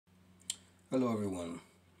Hello everyone,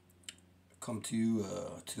 I come to you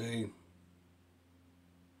today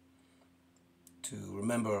to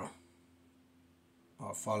remember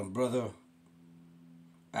our fallen brother,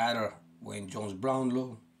 ADDER, Wayne Jones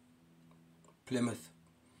Brownlow, Plymouth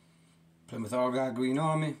ARGYLE Green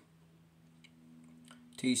Army,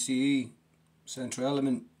 TCE, Central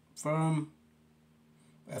Element Firm,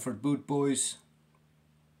 Effort Boot Boys,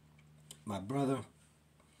 my brother.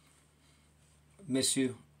 Miss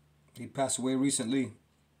you. He passed away recently.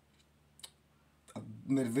 I've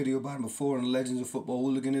made a video about him before in the Legends of Football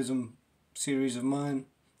Hooliganism series of mine.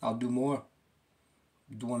 I'll do more.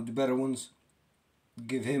 I want to do better ones.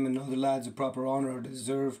 Give him and other lads the proper honor they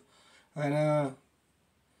deserve. And,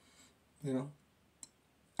 you know,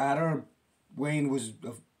 ADDER, Wayne was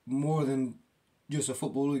more than just a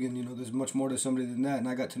football hooligan. You know, there's much more to somebody than that. And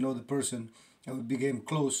I got to know the person and we became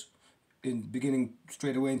close beginning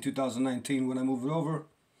straight away in 2019 when I moved over.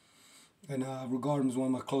 And regard him as one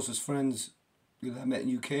of my closest friends that I met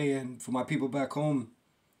in UK. And for my people back home,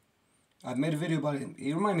 I've made a video about him.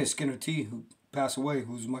 He reminded me of Skinner T, who passed away,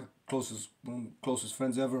 who's one of my closest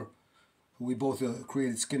friends ever. Who we both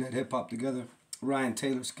created Skinhead Hip Hop together. Ryan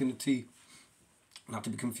Taylor, Skinner T, not to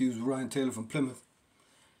be confused with Ryan Taylor from Plymouth.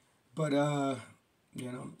 But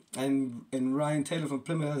you know, and Ryan Taylor from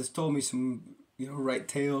Plymouth has told me some, you know, right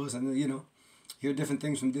tales, and you know, hear different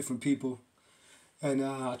things from different people. And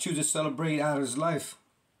I choose to celebrate ADDER's life,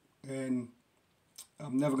 and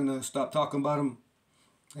I'm never gonna stop talking about him.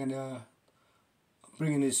 And I'm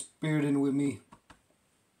bringing his spirit in with me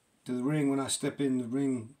to the ring when I step in the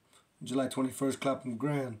ring, July 21st, Clapham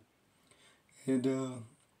Grand. And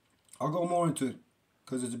I'll go more into it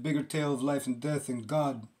because it's a bigger tale of life and death and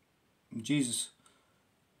God and Jesus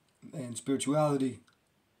and spirituality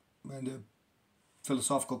and the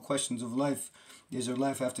philosophical questions of life. Is there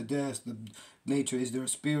life after death? The nature, is there a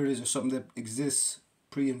spirit? Is there something that exists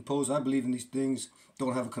pre and post? I believe in these things.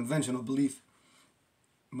 Don't have a conventional belief.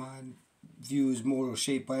 My view is more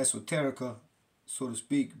shaped by esoterica, so to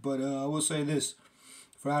speak. But I will say this,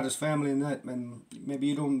 for ADDER's family and that, and maybe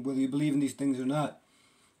you don't, whether you believe in these things or not,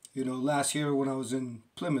 you know, last year when I was in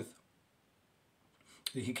Plymouth,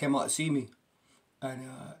 he came out to see me, and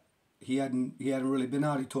he hadn't really been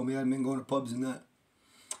out. He told me he hadn't been going to pubs and that.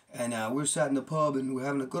 And we were sat in the pub and we were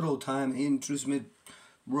having a good old time. And he introduced me to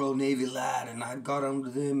Royal Navy lad, and I got on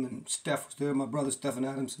with him, and Steph was there, my brother Stephen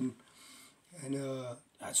Adamson. And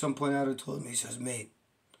at some point ADDER told me, he says, mate,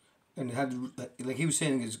 and it had like he was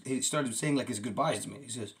saying he started saying like his goodbyes to me. He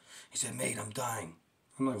said, mate, I'm dying.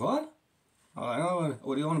 I'm like, what? I'm like, oh,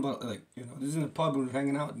 what are you on about? Like, you know, this is in a pub and we're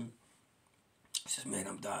hanging out. And he says, mate,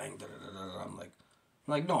 I'm dying. Da, da, da, da. I'm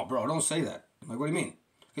like, no, bro, don't say that. I'm like, what do you mean?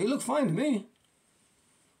 He looked fine to me.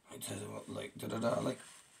 He says, like, da da da, like,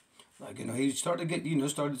 you know, he started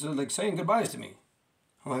like saying goodbyes to me.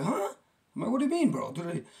 I'm like, huh? I'm like, what do you mean, bro?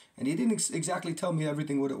 And he didn't exactly tell me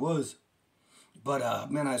everything what it was.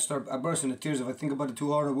 But man, I burst into tears. If I think about it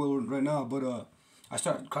too hard, I will right now. But I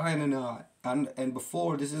started crying, and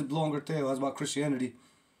before, this is a longer tale. It was about Christianity.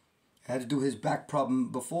 I had to do his back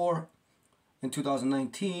problem before in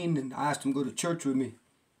 2019, and I asked him to go to church with me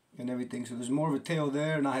and everything. So there's more of a tale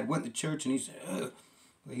there. And I had went to church, and he said, ugh.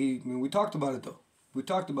 I mean, we talked about it though. We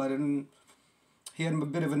talked about it, and he had a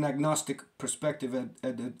bit of an agnostic perspective in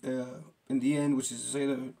the end, which is to say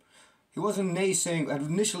that he wasn't naysaying.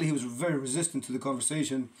 Initially, he was very resistant to the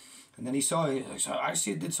conversation, and then he saw it. Like, so I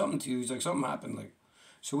see it did something to you. He's like, something happened. Like,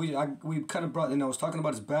 so we kind of brought. And I was talking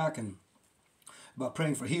about his back and about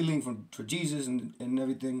praying for healing for Jesus and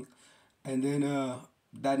everything. And then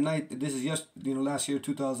that night, this is last year,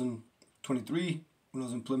 2023, when I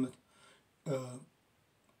was in Plymouth.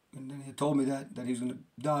 And then he told me that he was gonna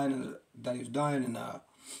die, and that he was dying, and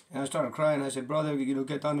I started crying. I said, brother, you know,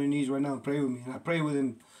 get down on your knees right now and pray with me. And I pray with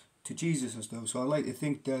him to Jesus and stuff. So I like to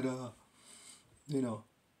think that you know,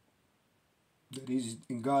 that he's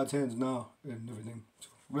in God's hands now and everything. So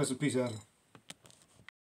rest in peace, ADDER.